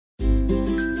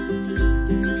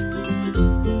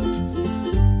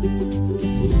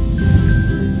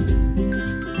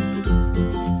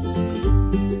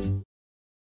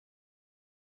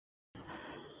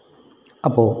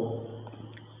അപ്പോൾ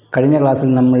കഴിഞ്ഞ ക്ലാസ്സിൽ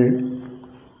നമ്മൾ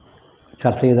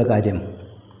ചർച്ച ചെയ്ത കാര്യം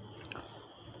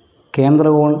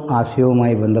കേന്ദ്രകോൺ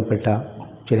ആശയവുമായി ബന്ധപ്പെട്ട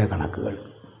ചില കണക്കുകൾ,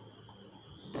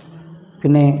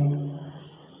 പിന്നെ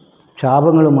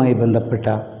ചാപങ്ങളുമായി ബന്ധപ്പെട്ട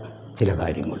ചില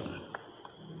കാര്യങ്ങൾ.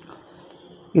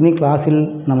 ഇനി ക്ലാസ്സിൽ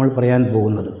നമ്മൾ പറയാൻ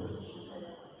പോകുന്നത്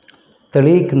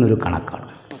തെളിയിക്കുന്നൊരു കണക്കാണ്.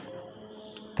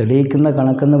 തെളിയിക്കുന്ന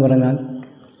കണക്കെന്ന് പറഞ്ഞാൽ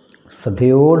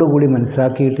ശ്രദ്ധയോടുകൂടി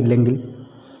മനസ്സിലാക്കിയിട്ടില്ലെങ്കിൽ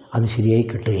അത് ശരിയായി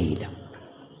കിട്ടുകയില്ല.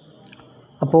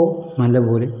 അപ്പോൾ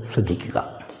നല്ലപോലെ ശ്രദ്ധിക്കുക.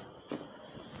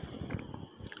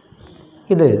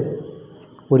 ഇത്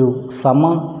ഒരു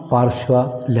സമപാർശ്വ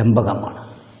ലംബകമാണ്.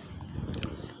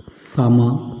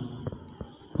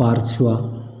 സമപാർശ്വ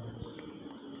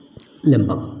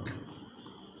ലംബകം.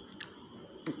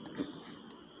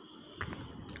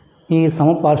 ഈ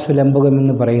സമപാർശ്വ ലംബകം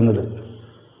എന്ന് പറയുന്നത്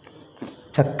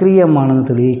ചക്രീയമാണെന്ന്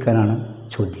തെളിയിക്കാനാണ്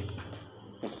ചോദ്യം.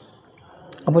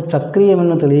 അപ്പോൾ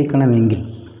ചക്രീയമെന്ന് തെളിയിക്കണമെങ്കിൽ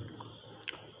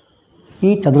ഈ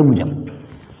ചതുർഭുജം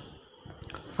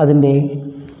അതിൻ്റെ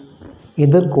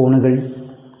എതിർ കോണുകൾ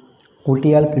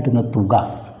കൂട്ടിയാൽ കിട്ടുന്ന തുക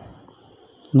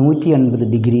 180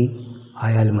 ഡിഗ്രി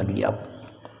ആയാൽ മതിയാവും.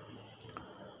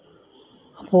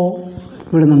 അപ്പോൾ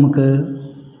ഇവിടെ നമുക്ക്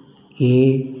എ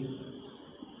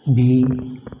ബി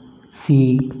സി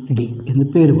ഡി എന്ന്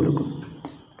പേര് കൊടുക്കും.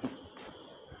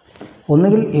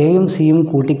 ഒന്നുകിൽ എയും സിയും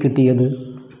കൂട്ടിക്കിട്ടിയത്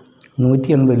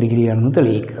 180 ഡിഗ്രിയാണെന്ന്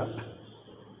തെളിയിക്കുക,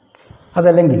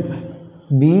 അതല്ലെങ്കിൽ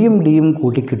ബിയും ഡിയും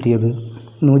കൂട്ടിക്കിട്ടിയത്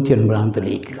 180 ആണെന്ന്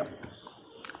തെളിയിക്കുക.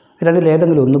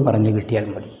 രണ്ടിലേതെങ്കിലും ഒന്ന് പറഞ്ഞു കിട്ടിയാൽ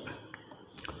മതി.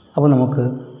 അപ്പോൾ നമുക്ക്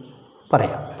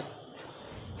പറയാം,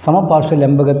 സമപാർശ്വ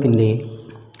ലംബകത്തിൻ്റെ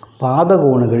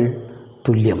പാദകോണുകൾ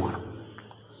തുല്യമാണ്.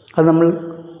 അത് നമ്മൾ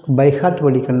ബൈഹാർട്ട്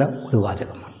പഠിക്കേണ്ട ഒരു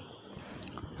വാചകമാണ്.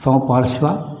 സമപാർശ്വ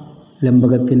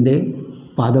ലംബകത്തിൻ്റെ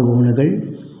പാദകോണുകൾ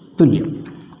തുല്യം.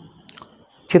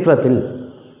 ചിത്രത്തിൽ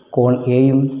കോൺ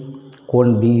എയും കോൺ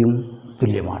ബിയും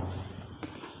തുല്യമാണ്.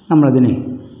 നമ്മളതിനെ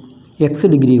എക്സ്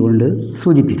ഡിഗ്രി കൊണ്ട്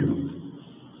സൂചിപ്പിക്കുന്നു.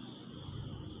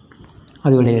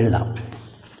 അതിവിടെ എഴുതാം.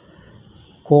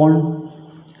 കോൺ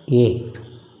എ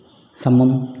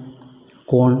സമം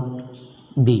കോൺ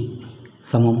ബി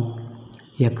സമം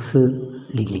എക്സ്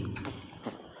ഡിഗ്രി.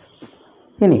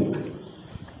 ഇനി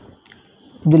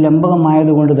ഇത്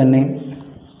ലംബകമായതുകൊണ്ട് തന്നെ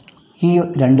ഈ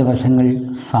രണ്ട് വശങ്ങൾ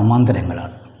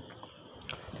സമാന്തരങ്ങളാണ്.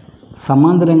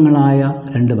 സമാന്തരങ്ങളായ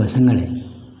രണ്ട് വശങ്ങളെ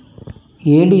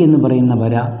എ ഡി എന്ന് പറയുന്ന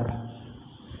വര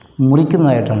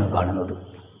മുറിക്കുന്നതായിട്ടാണ് കാണുന്നത്.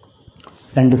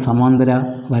 രണ്ട് സമാന്തര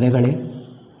വരകളെ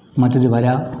മറ്റൊരു വര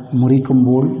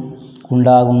മുറിക്കുമ്പോൾ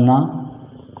ഉണ്ടാകുന്ന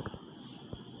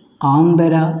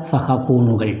ആന്തര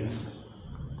സഹകോണുകൾ,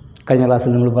 കഴിഞ്ഞ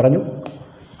ക്ലാസ്സിൽ നമ്മൾ പറഞ്ഞു,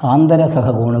 ആന്തര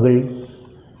സഹകോണുകൾ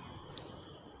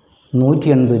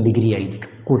 180 ഡിഗ്രി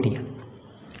ആയിരിക്കും കൂട്ടിയാൽ.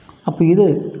 അപ്പോൾ ഇത്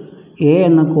എ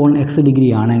എന്ന കോൺ എക്സ് ഡിഗ്രി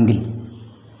ആണെങ്കിൽ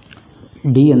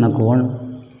ഡി എന്ന കോൺ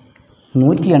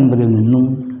 180 നിന്നും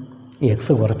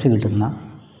എക്സ് കുറച്ച് കിട്ടുന്ന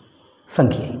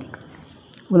സംഖ്യയായിരിക്കും.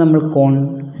 അപ്പോൾ നമ്മൾ കോൺ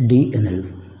ഡി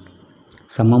എന്നെഴുതും.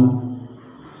 സമം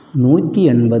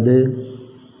 180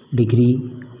 ഡിഗ്രി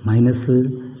മൈനസ്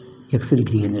എക്സ്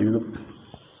ഡിഗ്രി എന്നെഴുതും.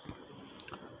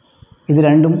 ഇത്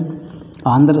രണ്ടും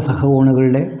ആന്തര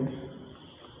സഹകോണുകളുടെ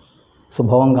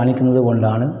സ്വഭാവം കാണിക്കുന്നത്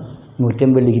കൊണ്ടാണ്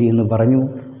 180 ഡിഗ്രി എന്ന് പറഞ്ഞു.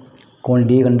 കോൺ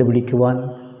ഡി കണ്ടുപിടിക്കുവാൻ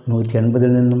 180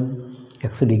 നിന്നും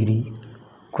എക്സ് ഡിഗ്രി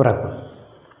കുറക്കും.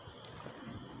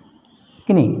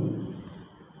 ഇനി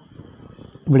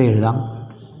ഇവിടെ എഴുതാം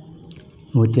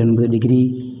 180 ഡിഗ്രി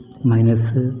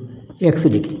മൈനസ് എക്സ്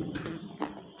ഡിഗ്രി.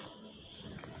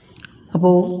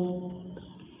 അപ്പോൾ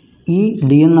ഈ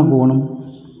ഡി എന്ന കോണും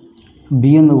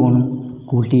ബി എന്ന കോണും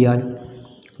കൂട്ടിയാൽ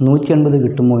 180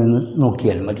 കിട്ടുമോ എന്ന്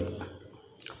നോക്കിയാൽ മതി.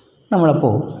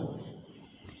 നമ്മളപ്പോൾ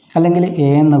അല്ലെങ്കിൽ എ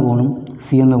എന്ന കോണും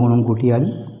സി എന്ന കോണും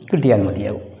കിട്ടിയാൽ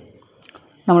മതിയാകും.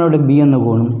 നമ്മളിവിടെ ബി എന്ന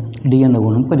കോണും ഡി എന്ന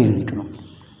കോണും പരിഗണിക്കണം.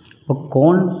 അപ്പോൾ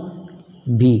കോൺ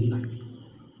ബി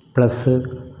പ്ലസ്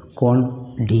കോൺ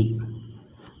ഡി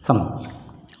സമം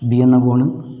ബി എന്ന കോണ്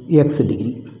എക്സ്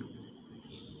ഡിഗ്രി,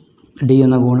 ഡി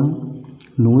എന്ന cone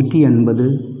 180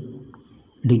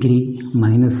 degree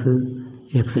minus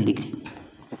X degree.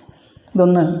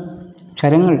 ഇതൊന്ന്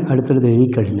ചരങ്ങൾ അടുത്തടുത്ത്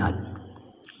എഴുതിക്കഴിഞ്ഞാൽ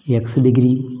X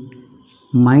degree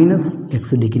minus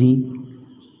X degree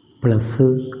plus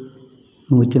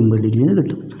 180 degree എന്ന്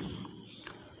കിട്ടും.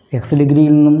 എക്സ്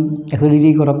ഡിഗ്രിയിൽ നിന്നും എക്സ് ഡിഗ്രി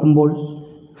കുറക്കുമ്പോൾ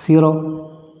 0,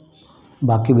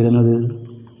 ബാക്കി വരുന്നത്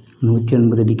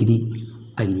 180 ഡിഗ്രി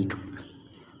ആയിരിക്കും.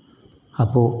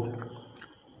 അപ്പോൾ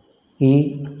ഈ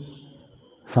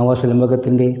സമപാർശ്വ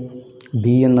ലംബകത്തിൻ്റെ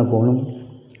ബി എന്ന കോണും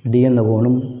ഡി എന്ന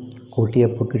കോണും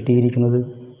കൂട്ടിയപ്പോൾ കിട്ടിയിരിക്കുന്നത്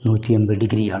 180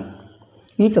 ഡിഗ്രിയാണ്.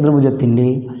 ഈ ചതുർഭുജത്തിൻ്റെ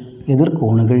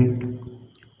എതിർകോണുകൾ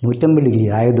 180 ഡിഗ്രി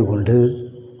ആയതുകൊണ്ട്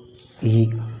ഈ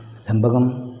ലംബകം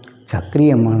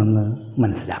ചക്രീയമാണെന്ന്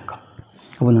മനസ്സിലാക്കാം.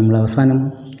 അപ്പോൾ നമ്മൾ അവസാനം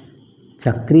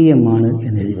ചക്രീയമാണ്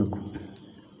എന്നെഴുതി വെക്കും.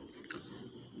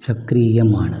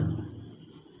 ചക്രീയമാണ്.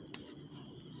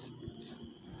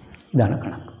 ഇതാണ്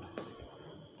കണക്ക്.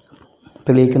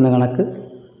 തെളിയിക്കുന്ന കണക്ക്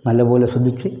നല്ലപോലെ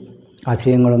ശ്രദ്ധിച്ച്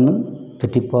ആശയങ്ങളൊന്നും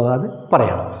തെറ്റിപ്പോകാതെ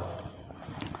പറയണം.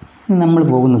 നമ്മൾ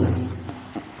പോകുന്നത്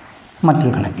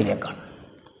മറ്റൊരു കണക്കിലേക്കാണ്.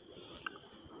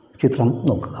 ചിത്രം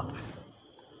നോക്കുക.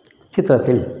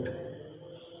 ചിത്രത്തിൽ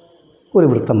ഒരു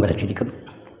വൃത്തം വരച്ചിരിക്കുന്നു.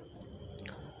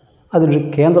 അതിലൊരു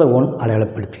കേന്ദ്രകോൺ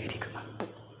അടയാളപ്പെടുത്തിയിരിക്കുന്നു.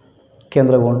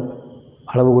 കേന്ദ്രകോൺ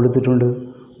അളവ് കൊടുത്തിട്ടുണ്ട്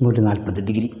 140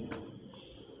 ഡിഗ്രി.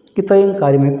 ഇത്രയും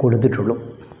കാര്യമേ കൊടുത്തിട്ടുള്ളൂ.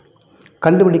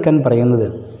 കണ്ടുപിടിക്കാൻ പറയുന്നത്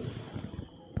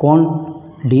കോൺ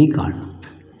ഡി കാണണം,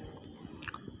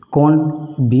 കോൺ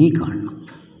ബി കാണണം,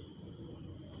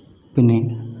 പിന്നെ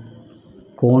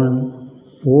കോൺ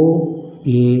ഒ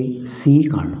എ സി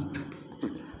കാണണം.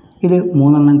 ഇത്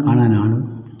 3 കാണാനാണ്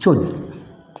ചോദ്യം.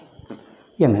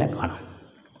 എങ്ങനെ കാണാം?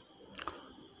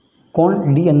 കോൺ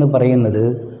ഡി എന്ന് പറയുന്നത്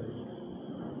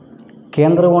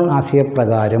കേന്ദ്രകോൺ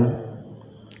ആശയപ്രകാരം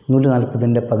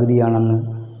 140ൻ്റെ പകുതിയാണെന്ന്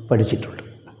പഠിച്ചിട്ടുണ്ട്.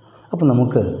 അപ്പോൾ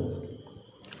നമുക്ക്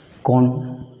കോൺ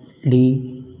ഡി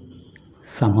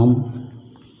സമം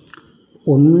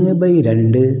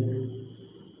 1/2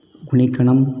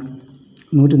 ഗുണിക്കണം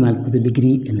 140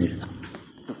 ഡിഗ്രി എന്നെഴുതാം.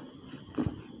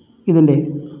 ഇതിൻ്റെ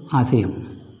ആശയം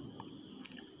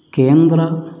കേന്ദ്ര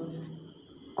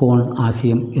കോൺ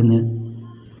ആശയം എന്ന്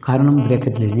കാരണം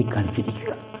ബ്രാക്കറ്റിൽ എഴുതി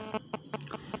കാണിച്ചിരിക്കുക.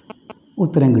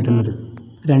 ഉത്തരം കിട്ടുന്നത്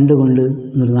 2 കൊണ്ട്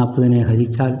 140നെ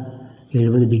ഹരിച്ചാൽ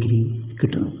 70 ഡിഗ്രി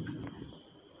കിട്ടുന്നു.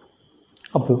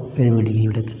 അപ്പോൾ 70 ഡിഗ്രി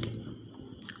ഇവിടെ കിട്ടി.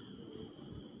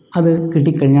 അത്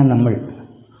കിട്ടിക്കഴിഞ്ഞാൽ നമ്മൾ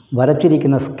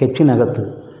വരച്ചിരിക്കുന്ന സ്കെച്ചിനകത്ത്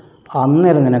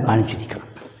അന്നേരം തന്നെ കാണിച്ചിരിക്കണം.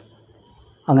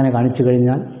 അങ്ങനെ കാണിച്ചു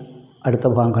കഴിഞ്ഞാൽ അടുത്ത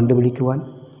ഭാഗം കണ്ടുപിടിക്കുവാൻ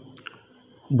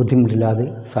ബുദ്ധിമുട്ടില്ലാതെ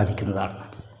സാധിക്കുന്നതാണ്.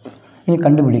 ഇനി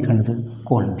കണ്ടുപിടിക്കേണ്ടത്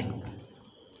കോൺ ഡി.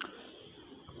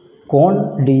 കോൺ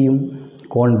ഡിയും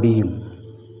കോൺ ബിയും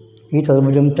ഈ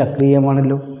ചതുർഭുജം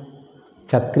ചക്രീയമാണല്ലോ.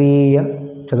 ചക്രീയ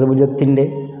ചതുർഭുജത്തിൻ്റെ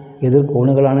എതിർ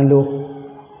കോണുകളാണല്ലോ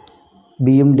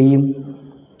ബിയും ഡിയും.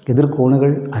 എതിർ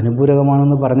കോണുകൾ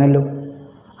അനുപൂരകമാണെന്ന് പറഞ്ഞല്ലോ.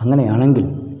 അങ്ങനെയാണെങ്കിൽ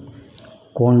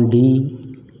കോൺ ഡി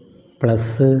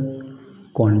പ്ലസ്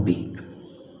കോൺ ബി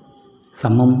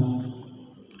സമം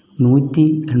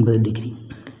 180 ഡിഗ്രി.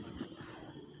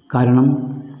 കാരണം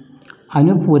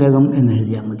അനുപൂരകം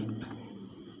എന്നെഴുതിയാൽ മതി.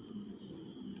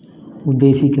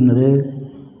 ഉദ്ദേശിക്കുന്നത്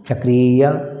ചക്രീയ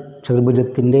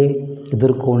ചതുർഭുജത്തിൻ്റെ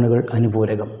എതിർകോണുകൾ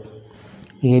അനുപൂരകം.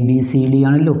 എ ബി സി ഡി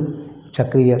ആണല്ലോ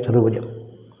ചക്രീയ ചതുർഭുജം.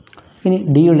 ഇനി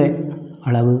ഡിയുടെ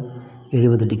അളവ്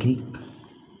 70 ഡിഗ്രി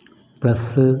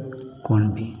പ്ലസ് കോൺ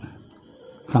ബി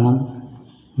സമം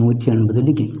 180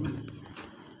 ഡിഗ്രി.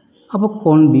 അപ്പോൾ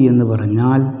കോൺ ബി എന്ന്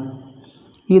പറഞ്ഞാൽ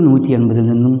ഈ 180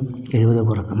 നിന്നും 70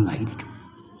 കുറക്കുന്നതായിരിക്കും.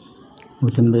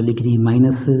 180 ഡിഗ്രി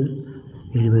മൈനസ്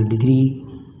 70 ഡിഗ്രി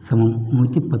സമം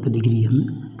 110 ഡിഗ്രി എന്ന്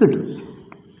കിട്ടും.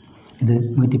 ഇത്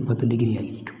 110 ഡിഗ്രി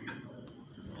ആയിരിക്കും.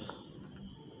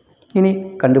 ഇനി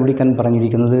കണ്ടുപിടിക്കാൻ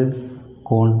പറഞ്ഞിരിക്കുന്നത്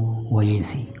കോൺ O A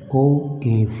C. O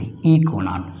A C ഈ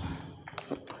കോണാണ്.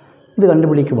 ഇത്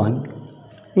കണ്ടുപിടിക്കുവാൻ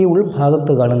ഈ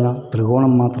ഉൾഭാഗത്ത് കാണുന്ന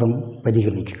ത്രികോണം മാത്രം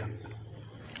പരിഗണിക്കുക.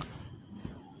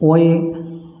 O A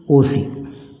O C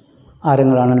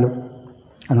ആരങ്ങളാണല്ലോ.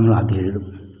 അത് നമ്മൾ ആദ്യം എഴുതും.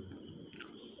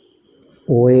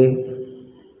 ഒ എ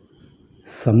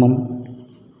സമം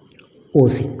ഒ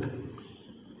സി.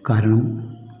 കാരണം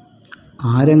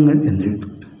ആരങ്ങൾ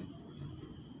എന്നെഴുതും.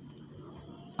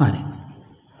 ആരങ്ങൾ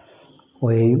ഒ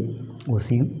എയും ഒ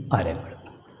സിയും ആരങ്ങൾ.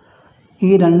 ഈ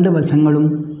 2 വശങ്ങളും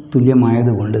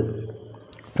തുല്യമായതുകൊണ്ട്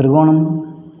ത്രികോണം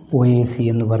ഒ എ സി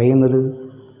എന്ന് പറയുന്നത്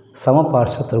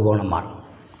സമപാർശ്വ ത്രികോണമാണ്.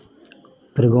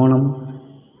 ത്രികോണം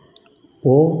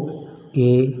ഒ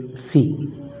എ സി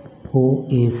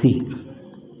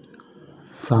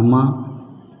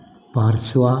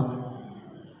സമപാർശ്വ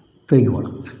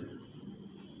ത്രികോണം.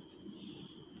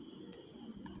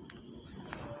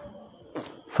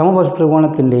 സമപാർശ്വ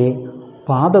ത്രികോണത്തിൻ്റെ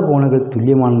പാദകോണുകൾ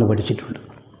തുല്യമാണെന്ന് പഠിച്ചിട്ടുണ്ട്.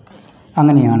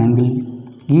 അങ്ങനെയാണെങ്കിൽ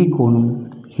ഈ കോണും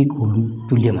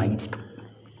തുല്യമായിരിക്കും.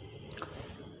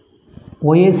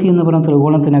 ഒ എ സി എന്ന് പറഞ്ഞ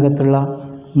ത്രികോണത്തിനകത്തുള്ള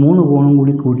 3 കോണും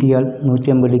കൂടി കൂട്ടിയാൽ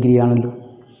 180 ഡിഗ്രി ആണല്ലോ.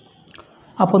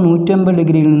 അപ്പോൾ 180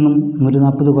 ഡിഗ്രിയിൽ നിന്നും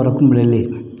 140 കുറക്കുമ്പോഴല്ലേ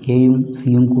എയും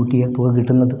സിയും കൂട്ടിയ തുക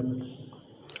കിട്ടുന്നത്.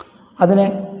 അതിനെ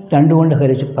 2 കൊണ്ട്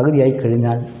ഹരിച്ച് പകുതിയായി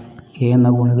കഴിഞ്ഞാൽ എ എന്ന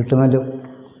കോണ് കിട്ടുമല്ലോ.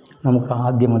 നമുക്ക്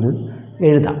ആദ്യം അത്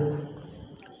എഴുതാം.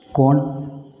 കോൺ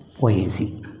ഒ എ സി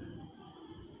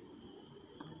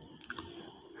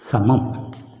സമം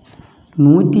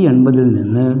 180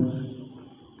 നിന്ന്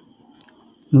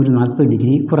 140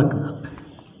 ഡിഗ്രി കുറക്കുക.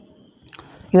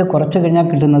 ഇത് കുറച്ച് കഴിഞ്ഞാൽ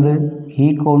കിട്ടുന്നത് ഈ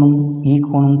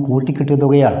കോണും കൂട്ടിക്കിട്ടിയ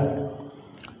തുകയാണ്.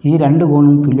 ഈ രണ്ട്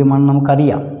കോണും തുല്യമാണെന്ന്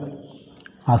നമുക്കറിയാം.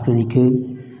 ആ സ്ഥിതിക്ക്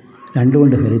 2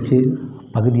 കൊണ്ട് ഹരിച്ച്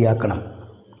പകുതിയാക്കണം.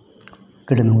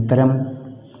 കിട്ടുന്ന ഉത്തരം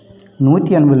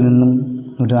 180 നിന്നും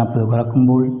 140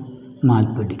 കുറക്കുമ്പോൾ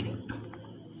 40 ഡിഗ്രി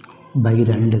ബൈ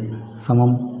 2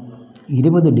 സമം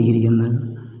 20 ഡിഗ്രി എന്ന്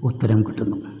ഉത്തരം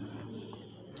കിട്ടുന്നു.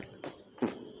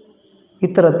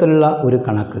 ഇത്തരത്തിലുള്ള ഒരു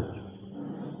കണക്ക്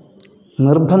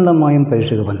നിർബന്ധമായും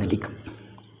പരീക്ഷയ്ക്ക് വന്നിരിക്കും.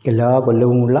 എല്ലാ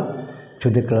കൊല്ലവുമുള്ള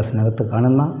ചോദ്യ ക്ലാസ്സിനകത്ത്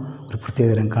കാണുന്ന ഒരു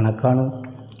പ്രത്യേകതരം കണക്കാണ്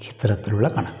ഇത്തരത്തിലുള്ള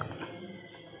കണക്ക്.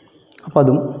 അപ്പോൾ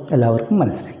അതും എല്ലാവർക്കും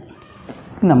മനസ്സിലായി.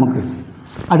 ഇനി നമുക്ക്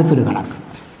അടുത്തൊരു കണക്ക്.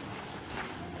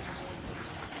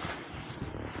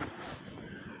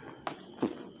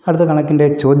 അടുത്ത കണക്കിൻ്റെ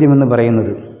ചോദ്യമെന്ന്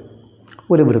പറയുന്നത്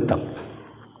ഒരു വൃത്തം,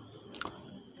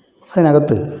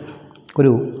 അതിനകത്ത്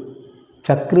ഒരു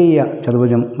ചക്രീയ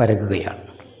ചതുർഭുജം വരയ്ക്കുകയാണ്.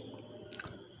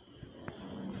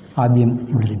 ആദ്യം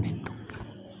ഇവിടെ ഒരു ബിന്ദു,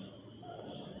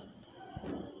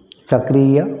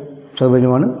 ചക്രീയ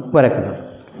ചതുർഭുജമാണ് വരയ്ക്കുന്നത്.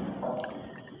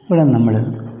 ഇവിടെ നമ്മൾ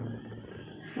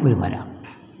ഒരു വര,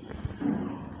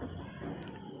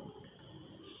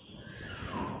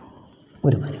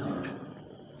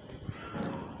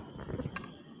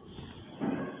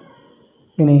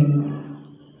 ഇനി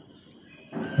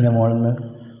ഇതിന് മുകളിൽ നിന്ന്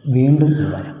വീണ്ടും ഒരു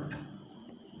വര,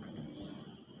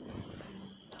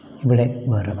 ഇവിടെ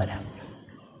വേറൊരു വര,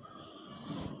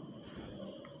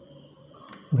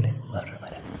 ഇവിടെ വേറൊരു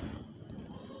വര.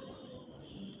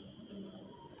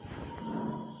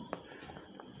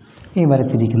 ഈ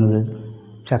വരച്ചിരിക്കുന്നത്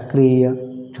ചക്രീയ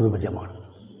ചതുർഭുജമാണ്.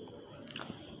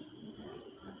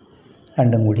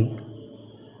 രണ്ടും കൂടി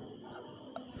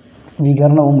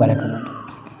വികർണവും വരക്കുന്നുണ്ട്.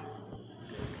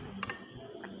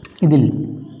 ഇതിൽ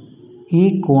ഈ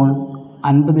കോൺ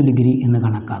 50 ഡിഗ്രി എന്ന്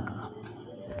കണക്കാക്കുക.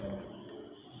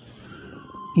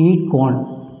 ഈ കോൺ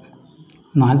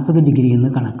 40 ഡിഗ്രി എന്ന്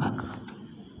കണക്കാക്കുക.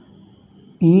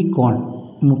 ഈ കോൺ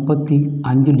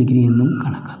 35 ഡിഗ്രി എന്നും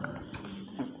കണക്കാക്കുക.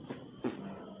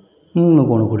 3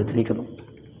 കോൺ കൊടുത്തിരിക്കുന്നു.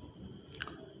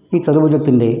 ഈ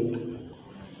ചതുർഭുജത്തിൻ്റെ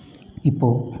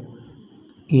ഇപ്പോൾ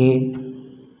എ,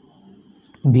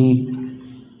 ബി,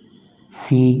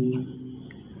 സി,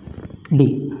 ഡി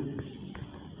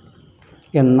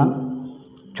എന്ന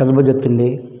ചതുർഭുജത്തിൻ്റെ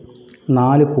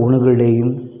 4 കോണുകളുടെയും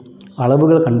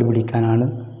അളവുകൾ കണ്ടുപിടിക്കാനാണ്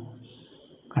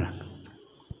കണക്ക്.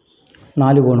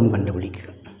 4 കോണും കണ്ടുപിടിക്കുക.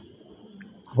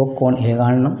 അപ്പോൾ കോൺ എ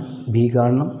കാണണം, ബി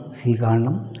കാണണം, സി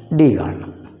കാണണം, ഡി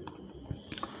കാണണം.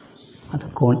 അത്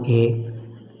കോൺ A,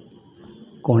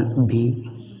 cone B,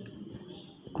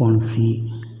 cone C,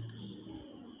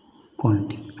 cone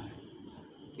D.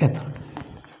 എത്ര?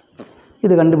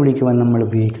 ഇത് കണ്ടുപിടിക്കുവാൻ നമ്മൾ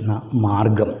ഉപയോഗിക്കുന്ന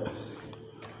മാർഗം,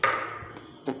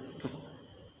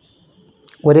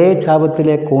 ഒരേ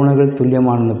ചാപത്തിലെ കോണുകൾ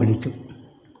തുല്യമാണെന്ന് പഠിച്ചു.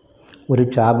 ഒരു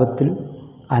ചാപത്തിൽ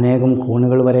അനേകം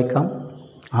കോണുകൾ വരയ്ക്കാം.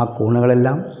 ആ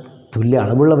കോണുകളെല്ലാം തുല്യ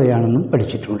അളവുള്ളവയാണെന്നും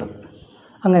പഠിച്ചിട്ടുണ്ട്.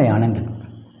 അങ്ങനെയാണെങ്കിൽ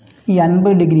ഈ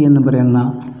 50 ഡിഗ്രി എന്ന് പറയുന്ന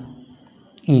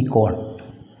ഈ കോൺ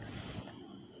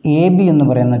എ ബി എന്ന്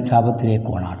പറയുന്ന ചാപത്തിലെ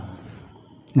കോണാണ്.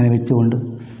 ഇങ്ങനെ വെച്ചുകൊണ്ട്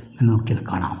നോക്കിയാൽ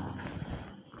കാണാം.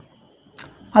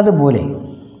 അതുപോലെ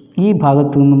ഈ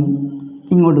ഭാഗത്തു നിന്നും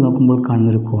ഇങ്ങോട്ട് നോക്കുമ്പോൾ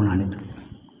കാണുന്നൊരു കോണാണിത്.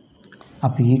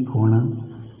 അപ്പോൾ ഈ കോണ്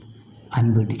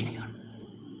 50 ഡിഗ്രിയാണ്.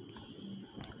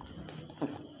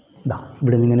 ഇതാ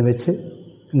ഇവിടെ നിന്ന് ഇങ്ങനെ വെച്ച്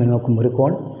ഇങ്ങനെ നോക്കുമ്പോൾ ഒരു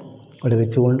കോൺ, ഇവിടെ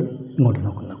വെച്ചുകൊണ്ട് ഇങ്ങോട്ട്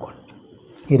നോക്കുന്ന കോൺ.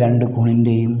 ഈ 2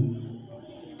 കോണിൻ്റെയും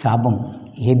ചാപം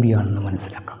എ ബി ആണെന്ന്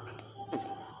മനസ്സിലാക്കാം.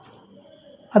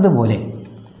 അതുപോലെ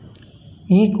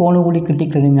ഈ കോണ് കൂടി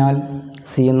കിട്ടിക്കഴിഞ്ഞാൽ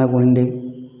സി എന്ന കോണിൻ്റെ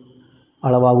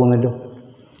അളവാകുമല്ലോ.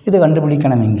 ഇത്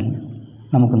കണ്ടുപിടിക്കണമെങ്കിൽ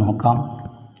നമുക്ക് നോക്കാം.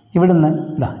 ഇവിടുന്ന്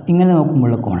ഇതാ ഇങ്ങനെ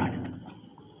നോക്കുമ്പോഴുള്ള കോണാണിത്.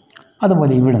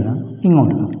 അതുപോലെ ഇവിടുന്ന്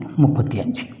ഇങ്ങോട്ട് നോക്കാം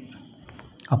 35.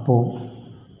 അപ്പോൾ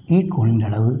ഈ കോണിൻ്റെ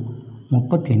അളവ്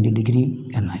 35 ഡിഗ്രി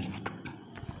എന്നായിരിക്കും.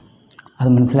 അത്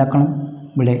മനസ്സിലാക്കണം.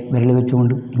 ഇവിടെ വിരൽ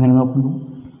വെച്ചുകൊണ്ട് ഇങ്ങനെ നോക്കുന്നു,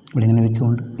 ഇവിടെ ഇങ്ങനെ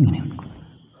വെച്ചുകൊണ്ട് ഇങ്ങനെ നോക്കുന്നു.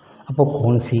 അപ്പോൾ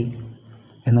കോൺ സി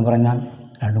എന്ന് പറഞ്ഞാൽ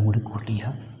രണ്ടും കൂടി കൂട്ടിയ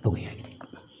തുകയായിരിക്കും.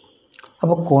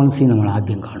 അപ്പോൾ കോൺ സി നമ്മൾ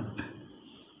ആദ്യം കാണും.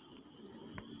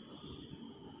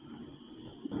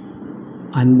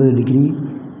 50 ഡിഗ്രി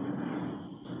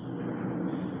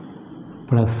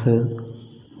പ്ലസ്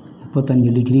 35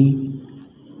 ഡിഗ്രി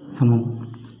സമം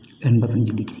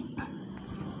 85 ഡിഗ്രി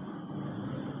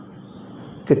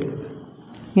കിട്ടി.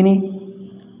 ഇനി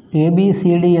എ ബി സി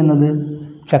ഡി എന്നത്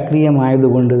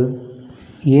ചക്രീയമായതുകൊണ്ട്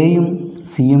എയും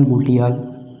സിയും കൂട്ടിയാൽ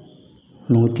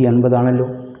 180 ആണല്ലോ.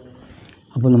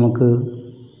 അപ്പോൾ നമുക്ക്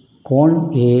കോൺ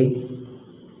എ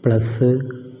പ്ലസ്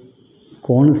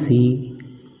കോൺ സി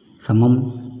സമം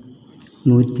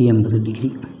 180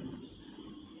 ഡിഗ്രി.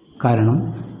 കാരണം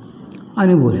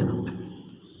അനുപൂരകം.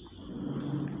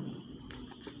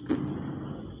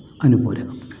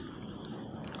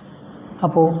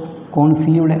 അപ്പോൾ കോൺ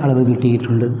സിയുടെ അളവ്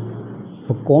കിട്ടിയിട്ടുണ്ട്.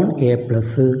 അപ്പോൾ കോൺ എ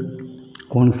പ്ലസ്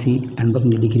കോൺ സി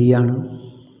 85 ഡിഗ്രിയാണ്,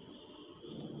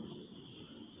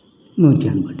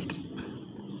 180 ഡിഗ്രി.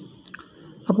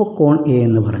 അപ്പോൾ കോൺ എ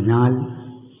എന്ന് പറഞ്ഞാൽ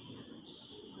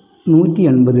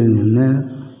 180 നിന്ന്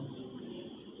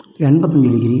 85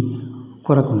 ഡിഗ്രി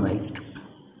കുറക്കുന്നതായിരിക്കും.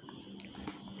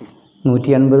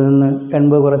 180 നിന്ന്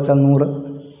 80 കുറച്ചാൽ 100,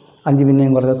 5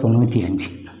 പിന്നെയും കുറച്ചാൽ 95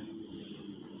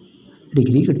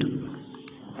 ഡിഗ്രി കിട്ടും.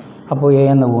 അപ്പോൾ എ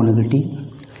എന്ന കോണ് കിട്ടി,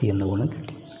 സി എന്ന കോണ്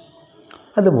കിട്ടി.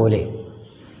 അതുപോലെ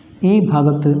ഈ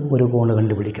ഭാഗത്ത് ഒരു കോണ്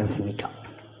കണ്ടുപിടിക്കാൻ ശ്രമിക്കാം.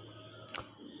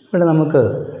 ഇവിടെ നമുക്ക്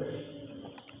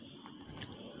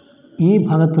ഈ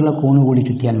ഭാഗത്തുള്ള കോണ് കൂടി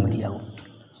കിട്ടിയാൽ മതിയാകും.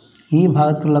 ഈ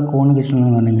ഭാഗത്തുള്ള കോണ്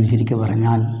കിട്ടണമെന്നുണ്ടെങ്കിൽ ശരിക്കും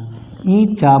പറഞ്ഞാൽ ഈ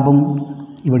ചാപം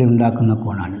ഇവിടെ ഉണ്ടാക്കുന്ന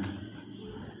കോണാണിത്,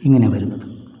 ഇങ്ങനെ വരുന്നത്.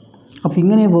 അപ്പോൾ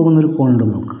ഇങ്ങനെ പോകുന്നൊരു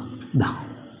കോണുണ്ടെന്ന് നോക്കുക. ഇതാ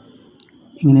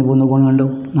ഇങ്ങനെ പോകുന്ന കോൺ കണ്ടോ,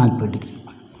 40 ഡിഗ്രി.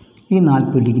 ഈ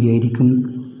 40 ഡിഗ്രി ആയിരിക്കും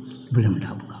ഇവിടെ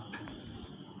ഉണ്ടാവുക.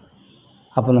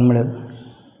 അപ്പോൾ നമ്മൾ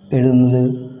എഴുതുന്നത്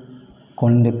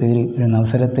കോണിൻ്റെ പേര് എഴുതുന്ന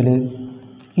അവസരത്തിൽ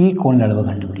ഈ കോണിൻ്റെ അളവ്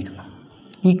കണ്ടുപിടിക്കണം.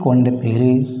 ഈ കോണിൻ്റെ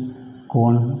പേര്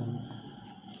കോൺ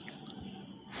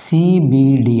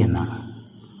CBD എന്നാണ്.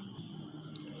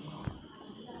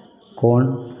 കോൺ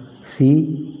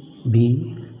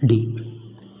CBD.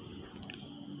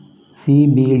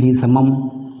 CBD സമം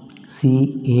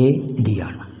CAD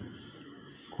ആണ്.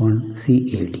 കോൺ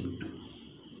CAD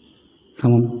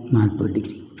സമം 40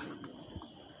 ഡിഗ്രി.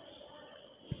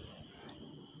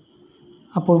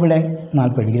 അപ്പോൾ ഇവിടെ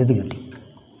 40 ഡിഗ്രി അത് കിട്ടി.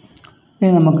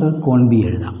 ഇനി നമുക്ക് കോൺ ബി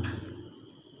എഴുതാം.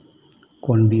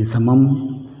 കോൺ ബി സമം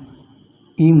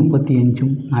ഈ 35ഉം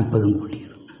 40ഉം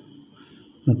കൂട്ടിയത്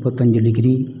 35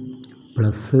 ഡിഗ്രി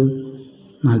പ്ലസ്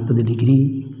 40 ഡിഗ്രി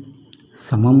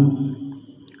സമം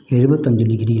 75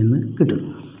 ഡിഗ്രി എന്ന്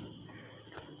കിട്ടുന്നു.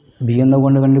 ബി എന്ന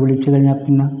കോൺ കണ്ടുപിടിച്ച് കഴിഞ്ഞാൽ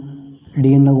പിന്നെ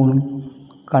ഡി എന്ന കോണും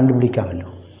കണ്ടുപിടിക്കാമല്ലോ.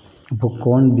 അപ്പോൾ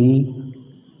കോൺ ബി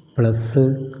പ്ലസ്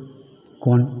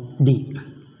കോൺ ഡി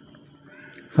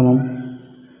സമം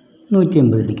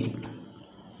 180 ഡിഗ്രി.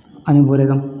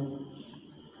 അനുപൂരകം.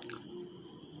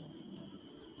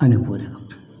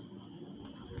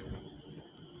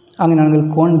 അങ്ങനെയാണെങ്കിൽ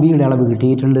കോൺ ബിയുടെ അളവ്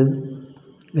കിട്ടിയിട്ടുണ്ട്,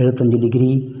 75 ഡിഗ്രി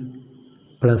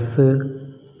പ്ലസ്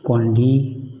കോൺ ഡി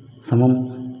സമം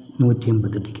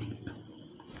 180 ഡിഗ്രി.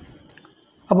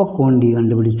 അപ്പോൾ കോൺ ഡി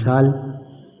കണ്ടുപിടിച്ചാൽ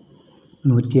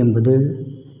 180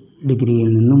 ഡിഗ്രിയിൽ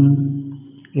നിന്നും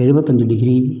 75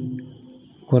 ഡിഗ്രി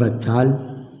കുറച്ചാൽ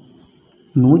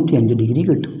 105 ഡിഗ്രി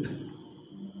കിട്ടും.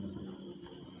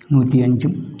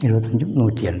 105ഉം 75ഉം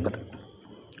 180.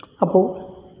 അപ്പോൾ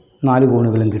 4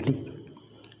 കോണുകളും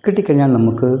കിട്ടിക്കഴിഞ്ഞാൽ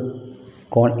നമുക്ക്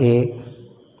കോൺ എ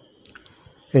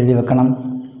എഴുതി വെക്കണം.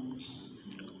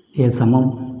 എ സമം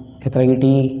എത്ര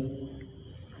കിട്ടി?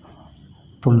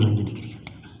 92 ഡിഗ്രി കിട്ടി.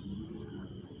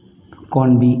 കോൺ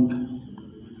ബി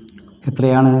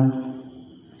എത്രയാണ്?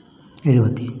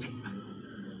 75.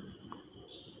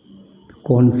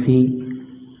 കോൺ സി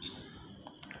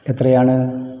എത്രയാണ്?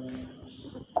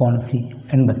 കോൺ സി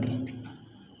 85.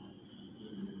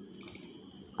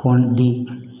 കോൺ ഡി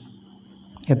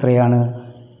എത്രയാണ്?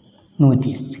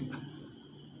 105.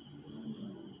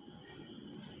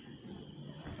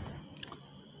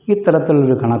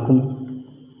 ഇത്തരത്തിലുള്ളൊരു കണക്കും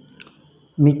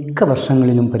മിക്ക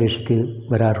വർഷങ്ങളിലും പരീക്ഷയ്ക്ക്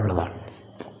വരാറുള്ളതാണ്.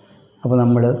 അപ്പോൾ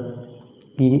നമ്മൾ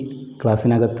ഈ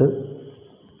ക്ലാസ്സിനകത്ത്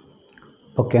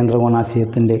ഇപ്പോൾ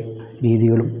കേന്ദ്രകോണാശയത്തിൻ്റെ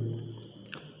രീതികളും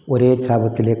ഒരേ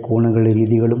ചാപത്തിലെ കോണുകളുടെ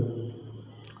രീതികളും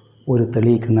ഒരു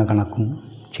തെളിയിക്കുന്ന കണക്കും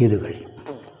ചെയ്തു കഴിയും.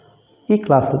 ഈ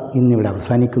ക്ലാസ് ഇന്നിവിടെ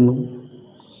അവസാനിക്കുന്നു.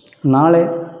 നാളെ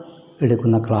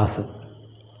എടുക്കുന്ന ക്ലാസ്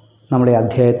നമ്മുടെ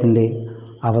അധ്യായത്തിൻ്റെ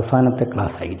അവസാനത്തെ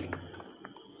ക്ലാസ് ആയിരിക്കും.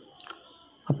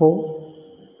 അപ്പോൾ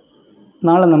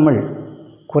നാളെ നമ്മൾ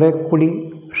കുറേ കൂടി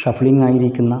ഷഫ്ലിംഗ്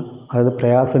ആയിരിക്കുന്ന, അതായത്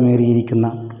പ്രയാസമേറിയിരിക്കുന്ന,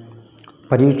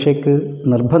 പരീക്ഷയ്ക്ക്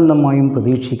നിർബന്ധമായും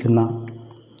പ്രതീക്ഷിക്കുന്ന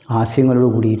ആശയങ്ങളോട്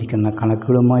കൂടിയിരിക്കുന്ന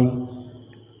കണക്കുകളുമായി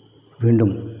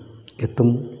വീണ്ടും എത്തും.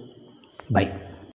 ബൈ.